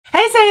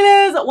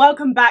cruisers,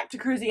 welcome back to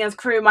Cruising as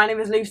Crew. My name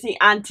is Lucy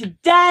and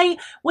today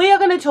we are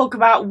going to talk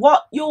about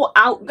what your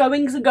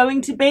outgoings are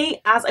going to be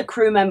as a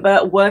crew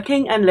member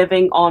working and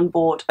living on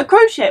board a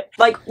cruise ship.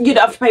 Like, you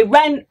don't have to pay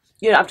rent,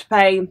 you don't have to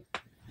pay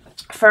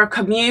for a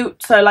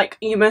commute, so like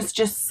you must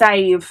just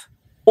save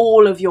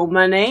all of your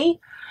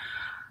money.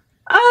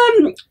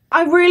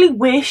 I really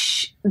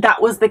wish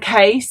that was the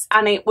case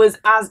and it was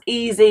as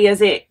easy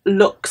as it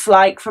looks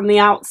like from the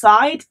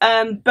outside,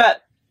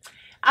 but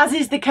as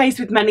is the case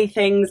with many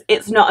things,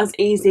 it's not as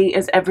easy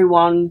as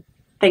everyone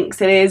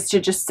thinks it is to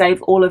just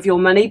save all of your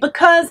money,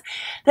 because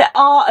there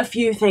are a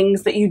few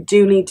things that you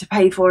do need to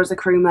pay for as a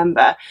crew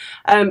member.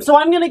 So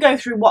I'm going to go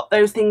through what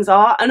those things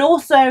are, and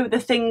also the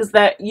things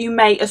that you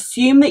may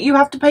assume that you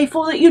have to pay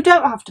for that you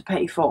don't have to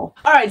pay for.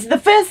 Alright, so the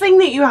first thing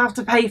that you have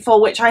to pay for,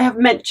 which I have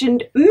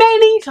mentioned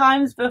many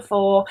times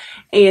before,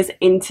 is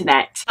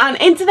internet. And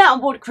internet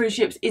on board cruise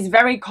ships is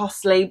very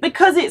costly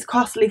because it's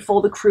costly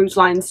for the cruise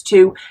lines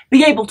to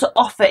be able to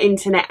offer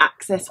internet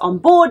access on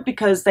board,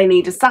 because they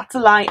need a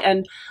satellite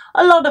and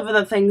a lot of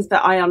other things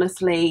that I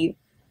honestly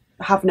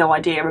have no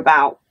idea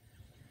about.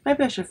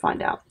 Maybe I should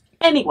find out.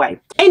 Anyway,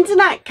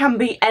 internet can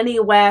be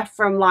anywhere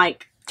from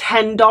like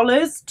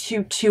 $10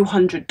 to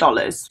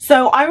 $200.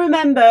 So I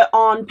remember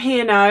on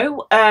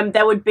P&O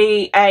there would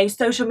be a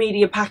social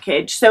media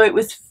package. So it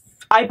was,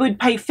 I would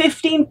pay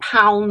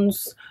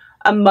 £15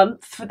 a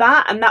month for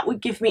that, and that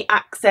would give me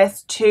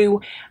access to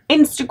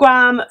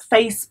Instagram,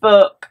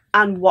 Facebook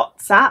and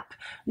WhatsApp,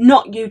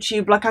 not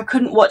YouTube. Like, I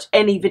couldn't watch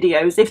any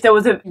videos. If there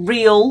was a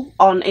reel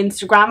on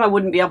Instagram, I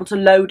wouldn't be able to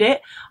load it.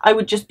 I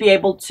would just be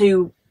able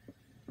to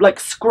like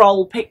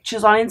scroll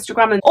pictures on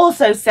Instagram and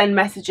also send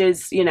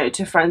messages, you know,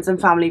 to friends and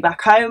family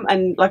back home.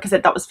 And like I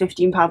said, that was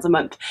 £15 a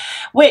month,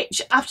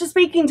 which after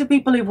speaking to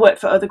people who've worked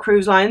for other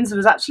cruise lines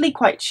was actually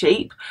quite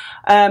cheap.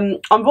 On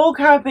Royal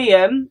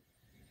Caribbean,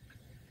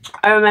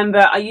 I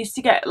remember I used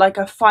to get like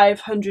a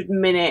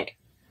 500-minute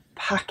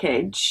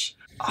package.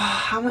 Oh,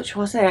 how much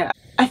was it?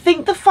 I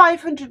think the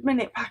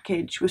 500-minute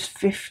package was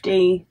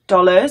 $50.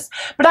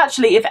 But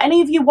actually, if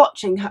any of you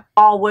watching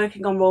are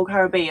working on Royal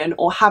Caribbean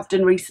or have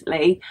done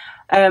recently,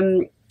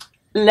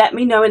 let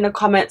me know in the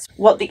comments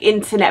what the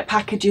internet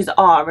packages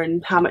are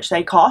and how much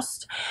they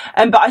cost.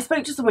 But I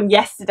spoke to someone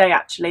yesterday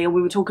actually, and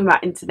we were talking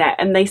about internet,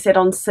 and they said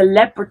on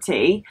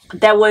Celebrity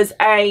there was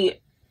a,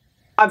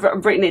 I've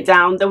written it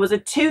down, there was a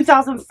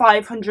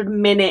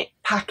 2,500-minute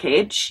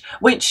package,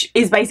 which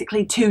is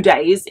basically 2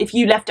 days. If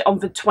you left it on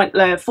for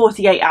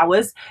 48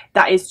 hours,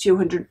 that is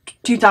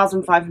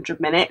 2,500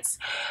 minutes,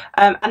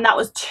 and that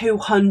was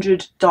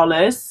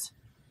 $200.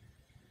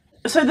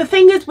 So the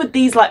thing is with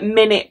these like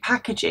minute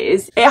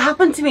packages, it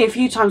happened to me a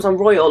few times on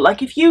Royal.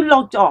 Like, if you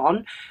logged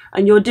on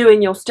and you're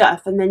doing your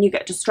stuff and then you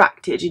get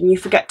distracted and you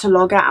forget to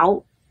log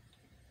out,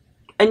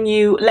 and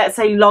you, let's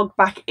say, log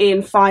back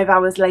in 5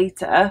 hours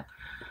later,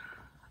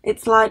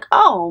 it's like,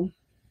 oh,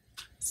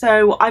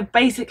 so I've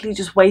basically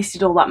just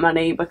wasted all that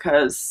money,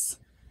 because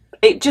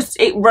it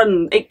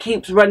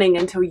keeps running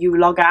until you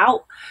log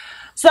out.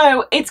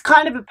 So it's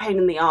kind of a pain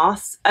in the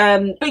arse.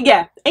 But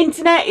yeah,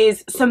 internet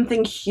is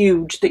something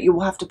huge that you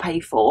will have to pay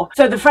for.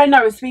 So the friend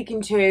I was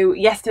speaking to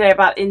yesterday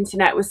about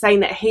internet was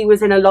saying that he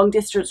was in a long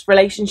distance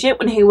relationship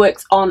when he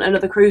works on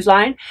another cruise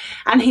line,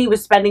 and he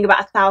was spending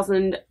about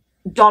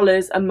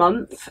 $1,000 a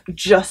month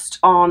just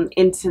on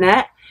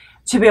internet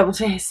to be able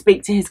to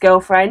speak to his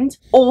girlfriend.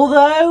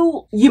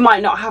 Although you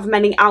might not have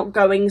many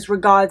outgoings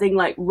regarding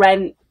like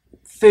rent,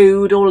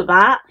 food, all of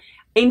that,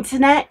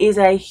 internet is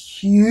a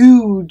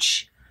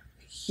huge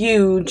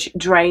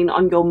drain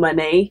on your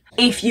money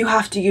if you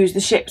have to use the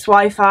ship's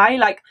Wi-Fi.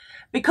 Like,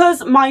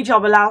 because my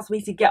job allows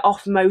me to get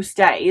off most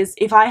days,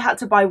 if I had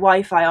to buy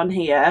Wi-Fi on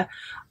here,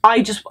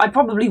 I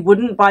probably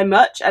wouldn't buy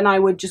much, and I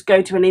would just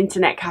go to an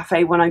internet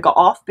cafe when I got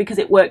off, because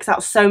it works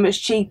out so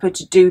much cheaper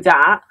to do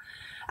that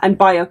and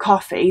buy a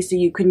coffee so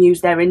you can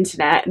use their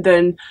internet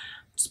than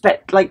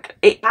like,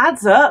 it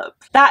adds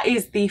up. That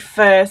is the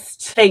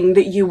first thing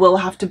that you will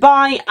have to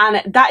buy,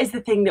 and that is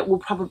the thing that will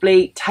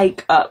probably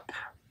take up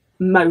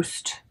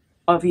most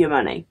of your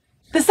money.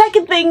 The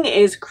second thing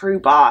is crew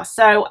bar.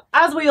 So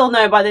as we all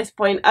know by this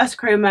point, us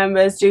crew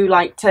members do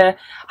like to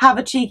have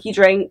a cheeky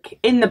drink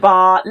in the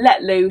bar,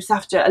 let loose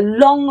after a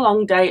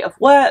long day of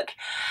work.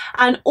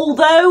 And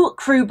although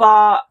crew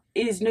bar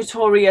is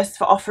notorious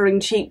for offering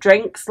cheap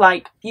drinks,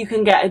 like you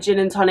can get a gin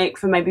and tonic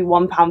for maybe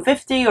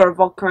 £1.50 or a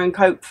vodka and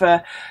coke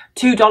for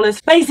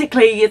 $2.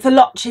 Basically, it's a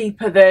lot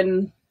cheaper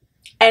than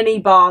any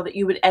bar that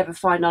you would ever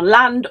find on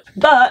land.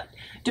 But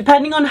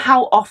depending on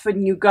how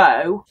often you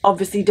go,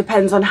 obviously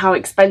depends on how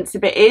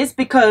expensive it is,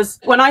 because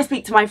when I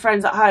speak to my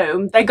friends at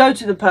home, they go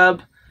to the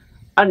pub,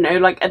 I don't know,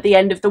 like at the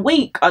end of the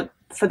week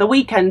for the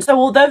weekend. So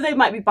although they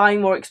might be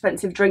buying more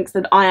expensive drinks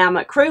than I am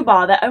at crew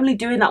bar, they're only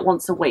doing that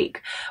once a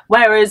week.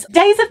 Whereas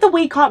days of the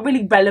week aren't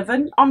really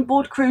relevant on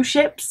board cruise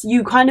ships.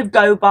 You kind of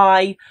go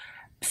by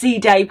sea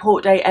day,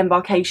 port day,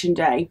 embarkation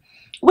day,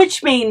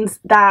 which means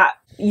that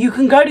you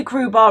can go to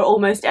crew bar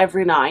almost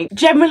every night,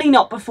 generally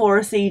not before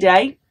a sea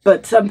day.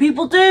 But some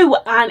people do,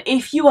 and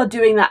if you are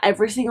doing that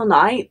every single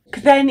night,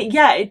 then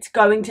yeah, it's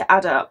going to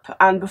add up,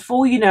 and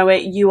before you know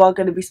it, you are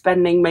going to be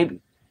spending maybe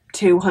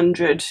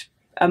 200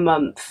 a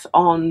month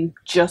on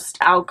just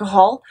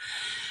alcohol.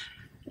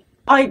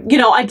 I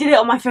did it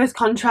on my first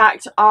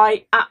contract.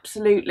 I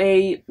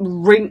absolutely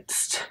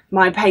rinsed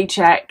my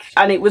paycheck,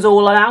 and it was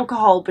all on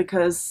alcohol,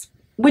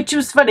 which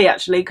was funny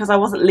actually, because I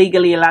wasn't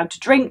legally allowed to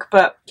drink,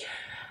 but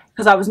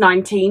because I was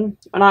 19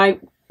 when I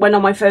went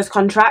on my first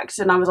contract,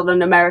 and I was on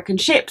an American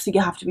ship, so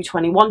you have to be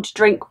 21 to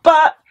drink.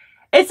 But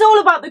it's all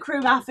about the crew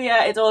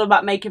mafia. It's all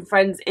about making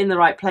friends in the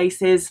right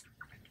places,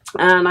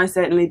 and I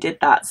certainly did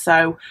that.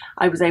 So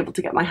I was able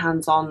to get my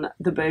hands on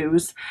the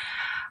booze,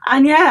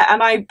 and yeah,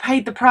 and I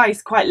paid the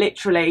price quite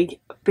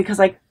literally, because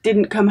I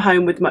didn't come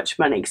home with much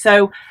money.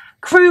 So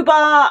crew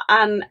bar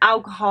and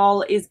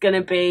alcohol is going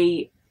to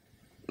be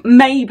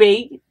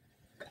maybe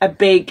a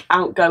big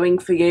outgoing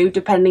for you,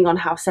 depending on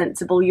how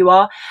sensible you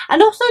are,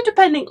 and also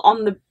depending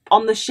on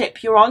the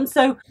ship you're on.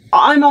 So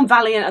I'm on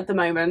Valiant at the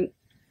moment,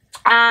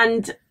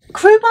 and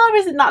crew bar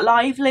isn't that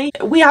lively.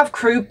 We have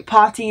crew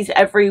parties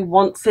every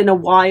once in a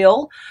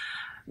while,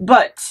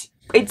 but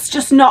it's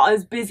just not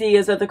as busy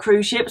as other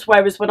cruise ships.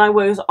 Whereas when I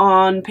was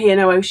on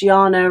P&O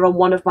Oceania on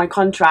one of my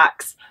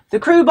contracts, the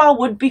crew bar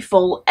would be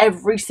full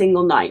every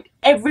single night.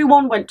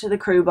 Everyone went to the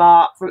crew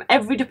bar from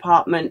every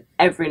department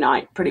every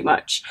night, pretty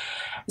much.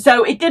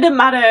 So it didn't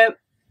matter,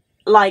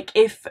 like,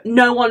 if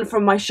no one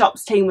from my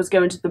shops team was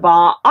going to the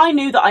bar, I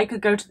knew that I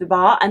could go to the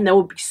bar and there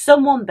would be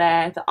someone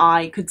there that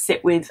I could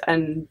sit with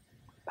and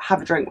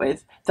have a drink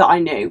with that I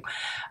knew.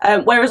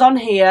 Whereas on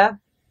here,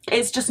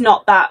 it's just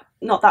not that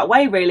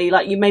way really.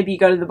 Like, maybe you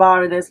go to the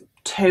bar and there's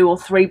 2 or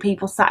 3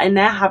 people sat in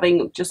there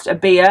having just a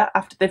beer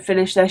after they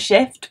finish their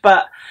shift,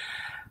 but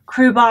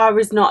crew bar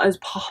is not as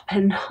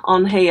popping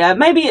on here.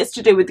 Maybe it's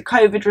to do with the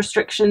COVID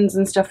restrictions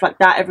and stuff like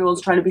that.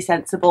 Everyone's trying to be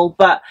sensible,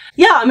 but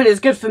yeah, I mean, it's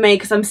good for me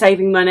because I'm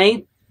saving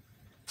money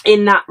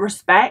in that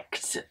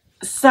respect.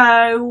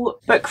 So,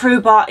 but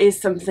crew bar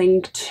is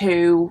something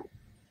to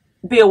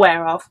be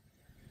aware of,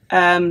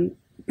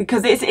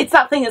 because it's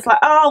that thing. It's like,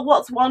 oh,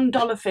 what's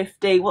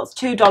 $1.50? What's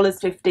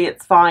 $2.50?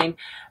 It's fine,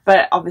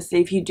 but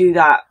obviously if you do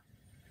that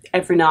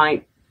every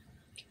night,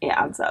 it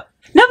adds up.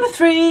 Number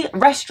 3,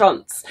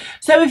 restaurants.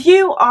 So if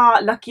you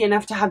are lucky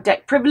enough to have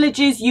deck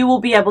privileges, you will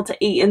be able to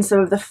eat in some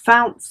of the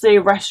fancy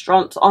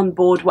restaurants on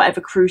board whatever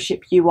cruise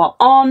ship you are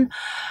on.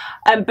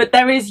 But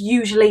there is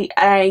usually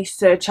a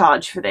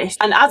surcharge for this,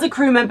 and as a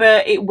crew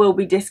member it will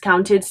be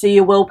discounted, so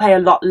you will pay a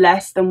lot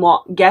less than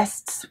what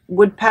guests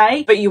would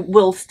pay, but you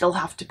will still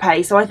have to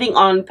pay. So I think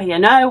on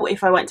P&O,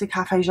 if I went to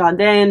Cafe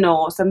Jardin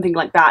or something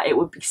like that, it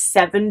would be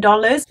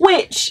 $7,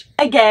 which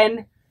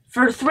again,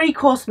 for a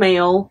 3-course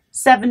meal,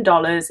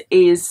 $7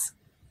 is,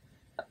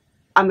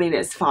 I mean,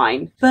 it's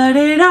fine, but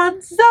it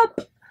adds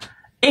up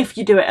if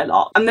you do it a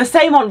lot. And the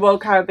same on Royal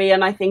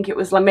Caribbean. I think it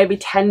was like maybe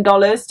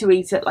 $10 to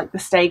eat at like the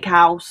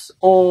steakhouse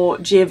or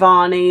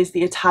Giovanni's,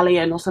 the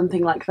Italian, or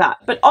something like that.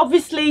 But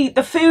obviously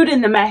the food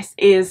in the mess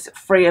is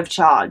free of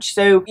charge,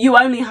 so you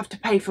only have to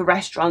pay for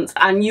restaurants,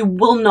 and you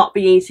will not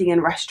be eating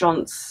in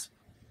restaurants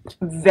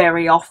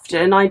very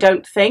often, I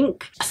don't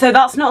think. So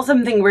that's not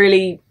something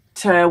really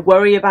to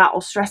worry about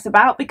or stress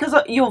about, because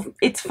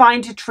it's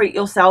fine to treat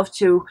yourself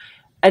to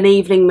an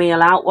evening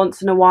meal out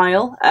once in a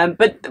while.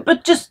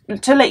 But just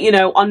to let you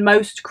know, on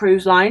most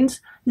cruise lines,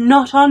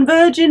 not on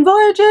Virgin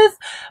Voyages,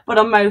 but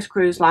on most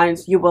cruise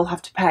lines, you will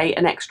have to pay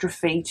an extra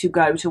fee to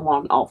go to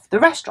one of the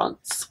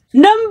restaurants.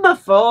 Number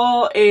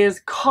 4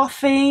 is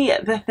coffee,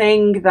 the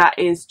thing that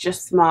is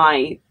just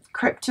my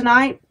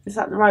kryptonite. Is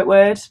that the right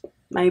word?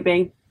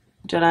 Maybe.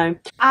 I don't know.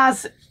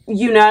 As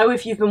you know,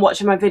 if you've been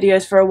watching my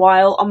videos for a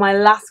while, on my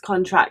last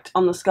contract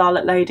on the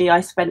Scarlet Lady,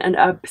 I spent an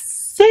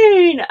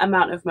obscene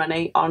amount of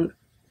money on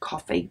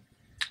coffee,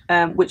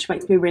 which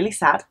makes me really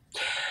sad.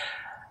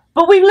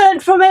 But we've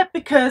learned from it,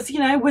 because, you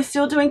know, we're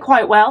still doing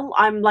quite well.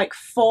 I'm like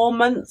 4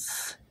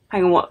 months,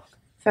 hang on, what?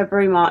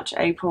 February, March,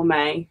 April,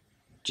 May,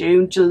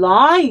 June,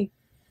 July.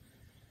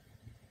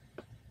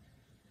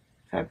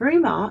 February,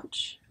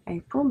 March,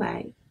 April,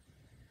 May,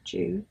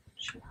 June,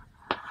 July.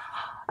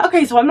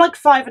 Okay, so I'm like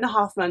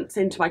 5.5 months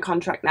into my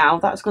contract now.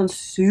 That's gone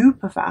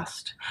super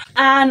fast.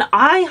 And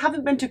I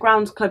haven't been to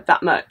Grounds Club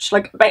that much.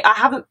 Like, I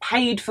haven't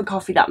paid for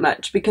coffee that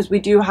much, because we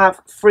do have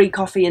free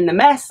coffee in the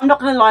mess. I'm not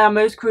going to lie, on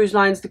most cruise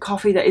lines, the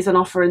coffee that is on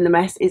offer in the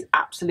mess is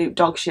absolute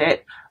dog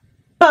shit.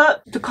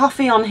 But the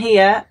coffee on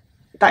here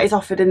that is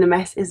offered in the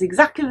mess is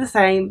exactly the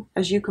same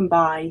as you can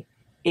buy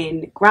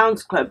in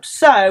Grounds Club.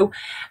 So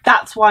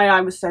that's why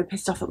I was so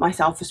pissed off at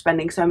myself for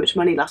spending so much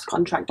money last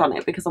contract on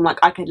it, because I'm like,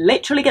 I could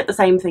literally get the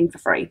same thing for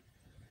free.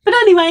 But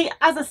anyway,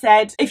 as I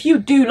said, if you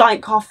do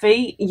like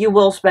coffee, you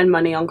will spend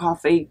money on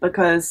coffee,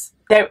 because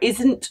there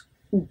isn't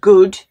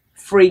good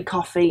free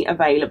coffee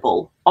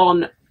available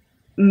on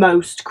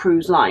most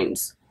cruise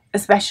lines,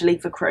 especially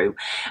for crew.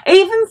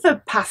 Even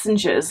for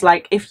passengers,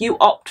 like if you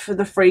opt for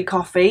the free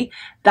coffee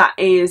that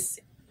is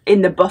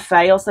in the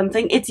buffet or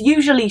something, it's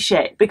usually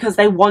shit, because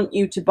they want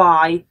you to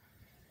buy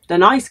the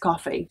nice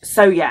coffee.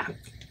 So yeah,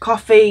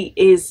 Coffee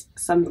is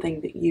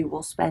something that you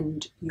will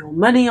spend your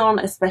money on,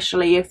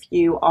 especially if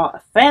you are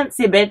a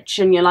fancy bitch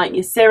and you like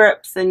your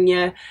syrups and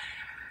your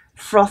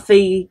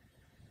frothy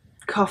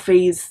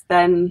coffees,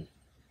 then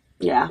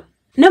yeah.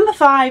 Number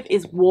 5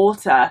 is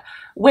water,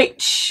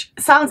 which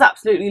sounds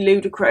absolutely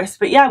ludicrous,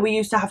 but yeah, we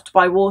used to have to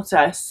buy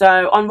water.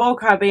 So on Royal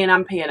Caribbean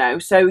and P&O,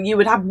 so you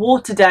would have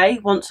water day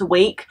once a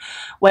week,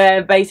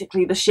 where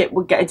basically the ship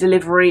would get a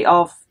delivery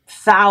of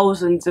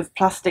thousands of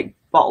plastic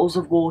bottles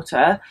of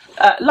water,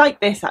 like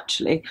this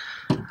actually.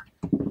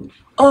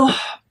 Oh,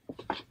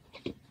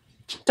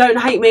 don't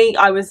hate me,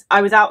 I was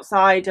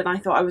outside and I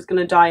thought I was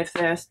going to die of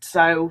thirst,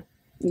 so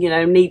you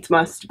know, needs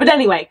must. But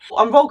anyway,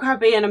 on Royal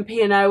Caribbean and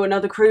P&O and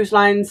other cruise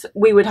lines,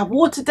 we would have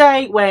water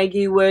day, where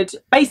you would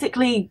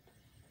basically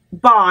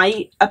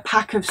buy a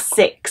pack of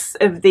 6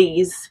 of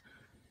these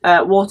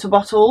water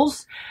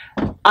bottles.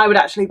 I would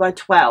actually buy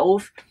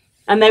 12,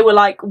 and they were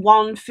like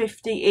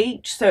 $1.50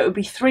 each, so it would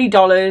be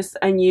 $3,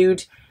 and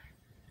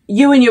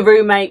you and your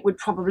roommate would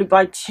probably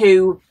buy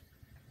 2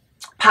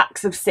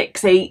 packs of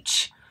 6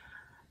 each,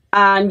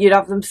 and you'd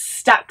have them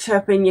stacked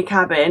up in your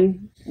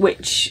cabin,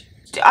 which,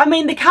 I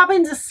mean, the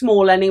cabins are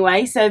small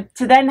anyway, so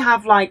to then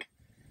have like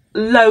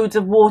loads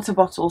of water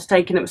bottles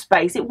taking up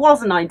space, it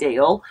wasn't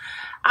ideal.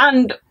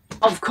 And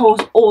of course,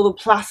 all the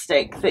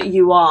plastic that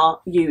you are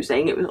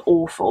using, it was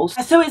awful.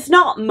 So it's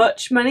not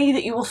much money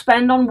that you will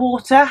spend on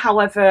water.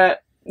 However,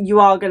 you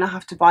are going to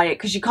have to buy it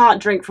because you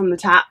can't drink from the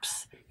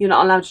taps. You're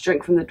not allowed to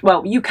drink from the,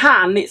 well, you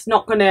can, it's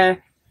not going to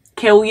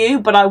kill you,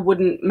 but I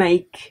wouldn't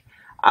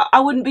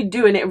be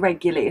doing it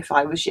regularly if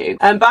I was you.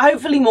 But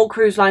hopefully more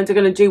cruise lines are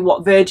going to do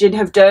what Virgin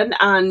have done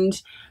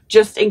and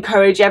just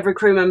encourage every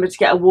crew member to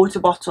get a water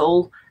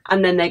bottle,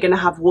 and then they're going to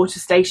have water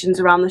stations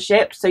around the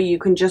ship, so you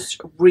can just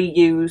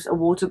reuse a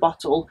water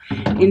bottle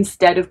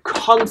instead of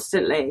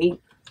constantly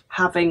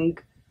having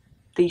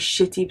these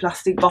shitty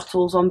plastic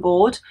bottles on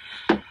board.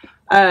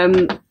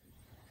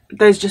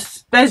 There's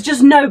just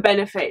no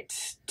benefit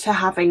to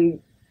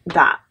having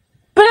that.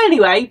 But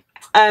anyway,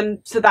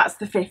 so that's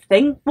the 5th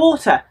thing,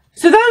 water.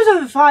 So those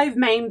are the 5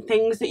 main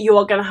things that you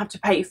are going to have to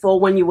pay for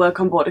when you work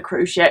on board a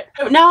cruise ship.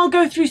 So now I'll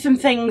go through some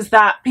things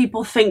that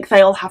people think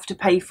they'll have to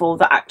pay for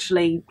that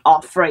actually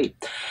are free.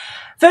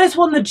 First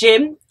one, the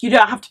gym. You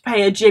don't have to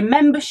pay a gym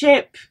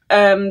membership.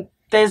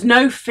 There's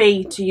no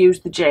fee to use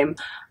the gym.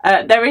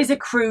 There is a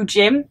crew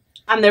gym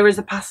and there is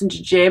a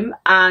passenger gym,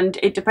 and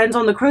it depends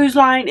on the cruise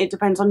line. It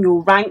depends on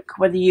your rank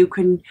whether you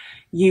can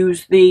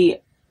use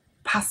the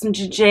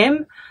passenger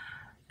gym.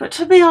 But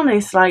to be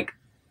honest, like,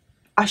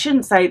 I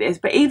shouldn't say this,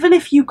 but even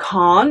if you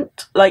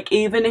can't, like,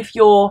 even if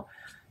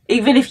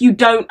you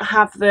don't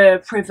have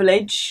the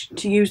privilege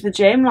to use the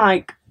gym,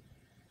 like,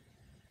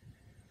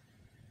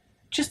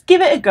 just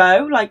give it a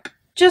go. Like,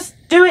 just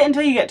do it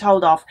until you get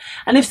told off.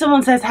 And if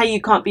someone says, hey,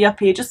 you can't be up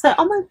here, just say,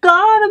 oh my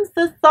god, I'm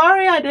so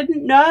sorry, I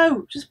didn't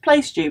know. Just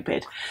play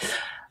stupid.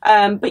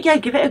 But yeah,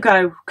 give it a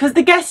go, because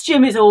the guest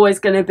gym is always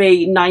going to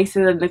be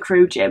nicer than the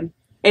crew gym,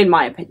 in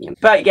my opinion.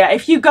 But yeah,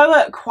 if you go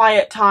at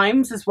quiet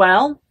times as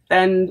well,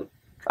 then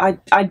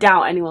I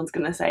doubt anyone's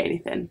going to say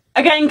anything.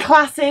 Again,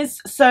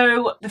 classes.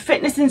 So the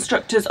fitness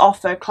instructors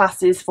offer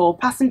classes for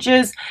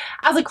passengers.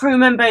 As a crew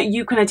member,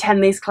 you can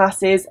attend these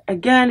classes,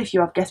 again, if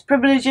you have guest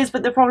privileges,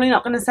 but they're probably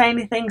not going to say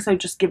anything, so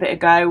just give it a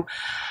go.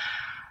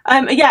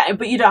 Yeah,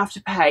 but you don't have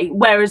to pay,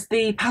 whereas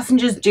the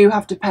passengers do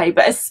have to pay.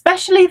 But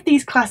especially if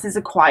these classes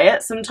are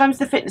quiet, sometimes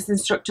the fitness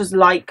instructors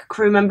like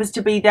crew members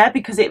to be there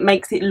because it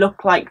makes it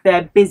look like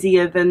they're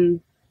busier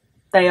than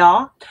they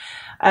are.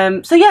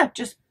 So yeah,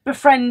 just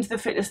befriend the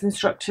fitness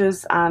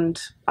instructors, and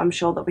I'm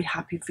sure they'll be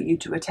happy for you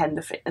to attend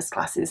the fitness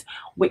classes,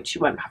 which you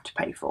won't have to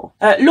pay for.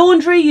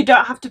 Laundry, you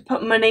don't have to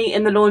put money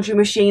in the laundry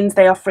machines.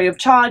 They are free of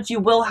charge.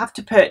 You will have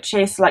to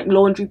purchase like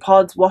laundry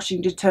pods,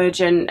 washing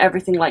detergent,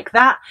 everything like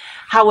that.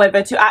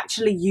 However, to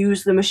actually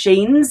use the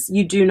machines,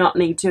 you do not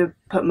need to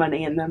put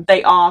money in them.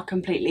 They are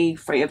completely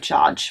free of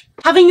charge.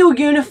 Having your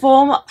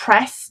uniform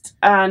pressed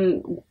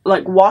and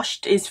like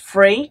washed is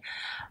free.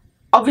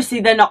 Obviously,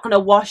 they're not going to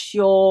wash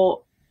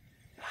your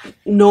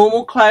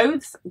normal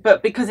clothes,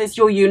 but because it's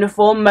your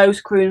uniform,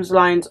 most cruise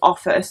lines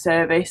offer a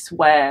service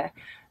where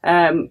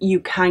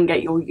you can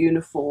get your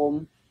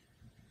uniform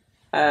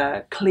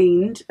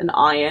cleaned and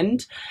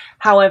ironed.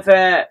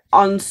 However,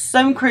 on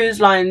some cruise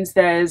lines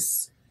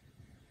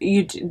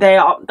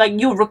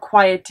you're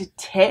required to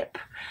tip,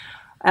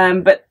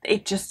 but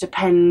it just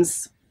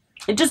depends.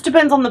 It just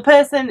depends on the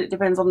person, it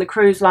depends on the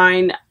cruise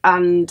line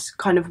and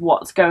kind of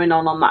what's going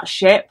on that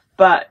ship,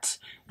 but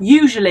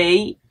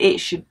usually it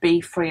should be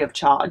free of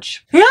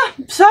charge. Yeah,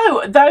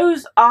 so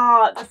those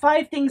are the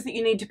 5 things that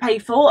you need to pay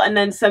for, and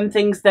then some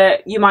things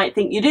that you might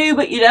think you do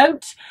but you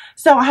don't.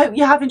 So I hope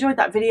you have enjoyed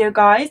that video,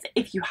 guys.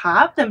 If you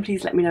have, then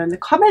please let me know in the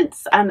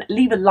comments and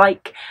leave a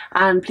like,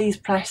 and please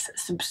press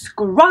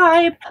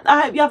subscribe.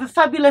 I hope you have a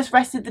fabulous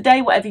rest of the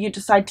day, whatever you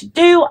decide to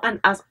do,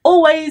 and as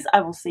always, I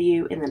will see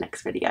you in the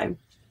next video.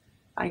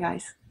 Bye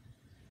guys.